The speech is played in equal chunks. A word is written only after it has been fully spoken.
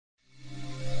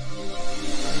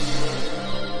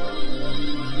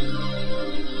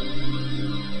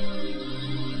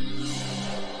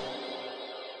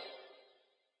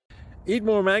Eat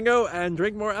more mango and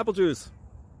drink more apple juice.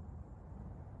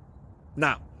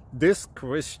 Now, this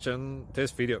video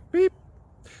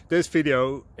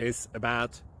is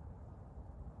about...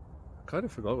 I kind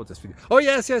of forgot what this video... Oh,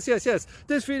 yes.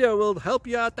 This video will help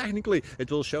you out technically.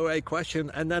 It will show a question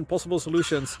and then possible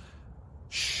solutions.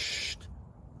 Shh.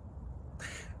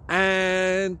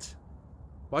 And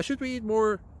why should we eat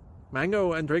more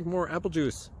mango and drink more apple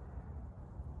juice?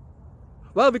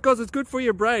 Well, because it's good for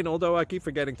your brain, although I keep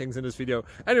forgetting things in this video.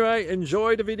 Anyway,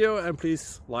 enjoy the video and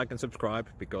please like and subscribe,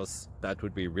 because that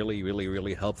would be really, really,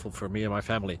 really helpful for me and my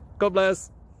family. God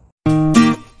bless!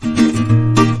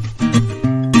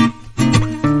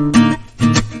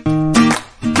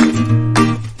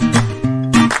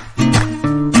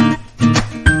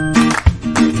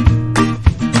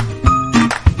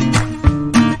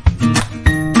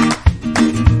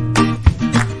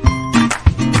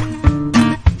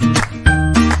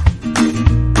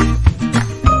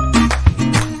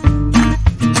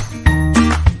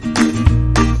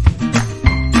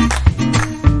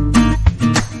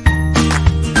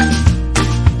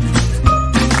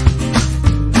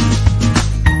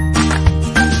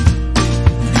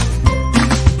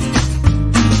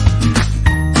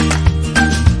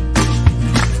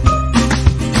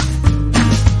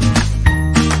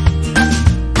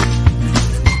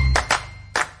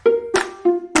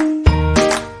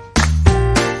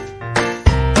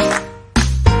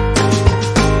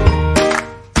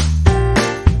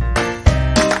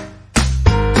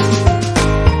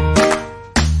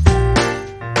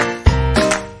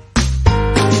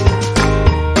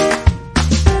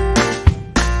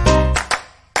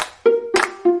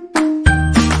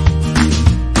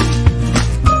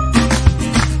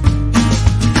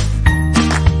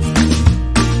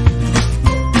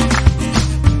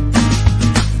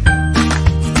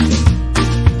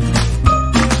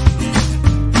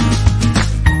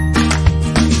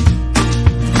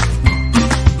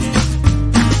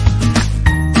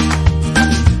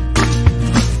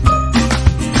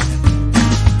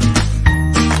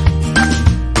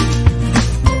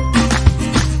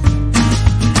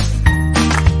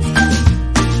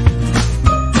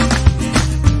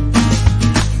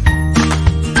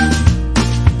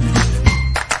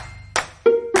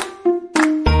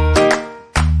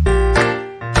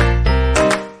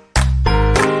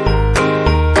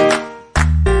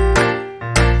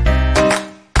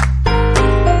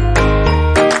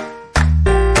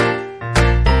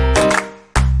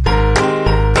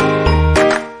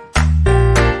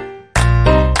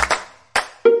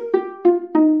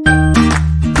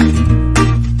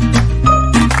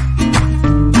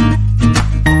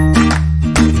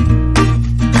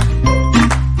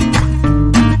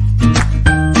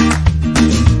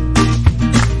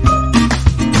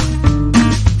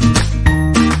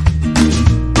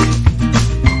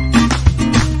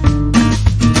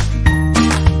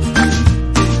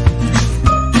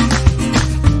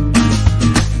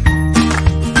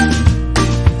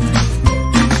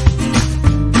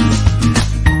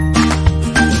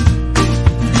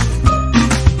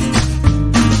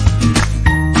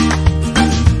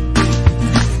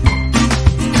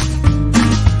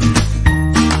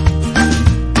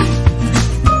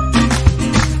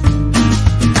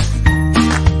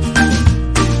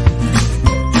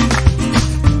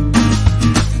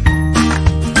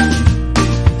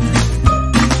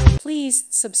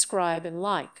 Subscribe and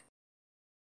like.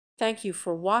 Thank you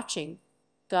for watching.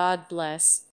 God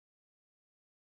bless.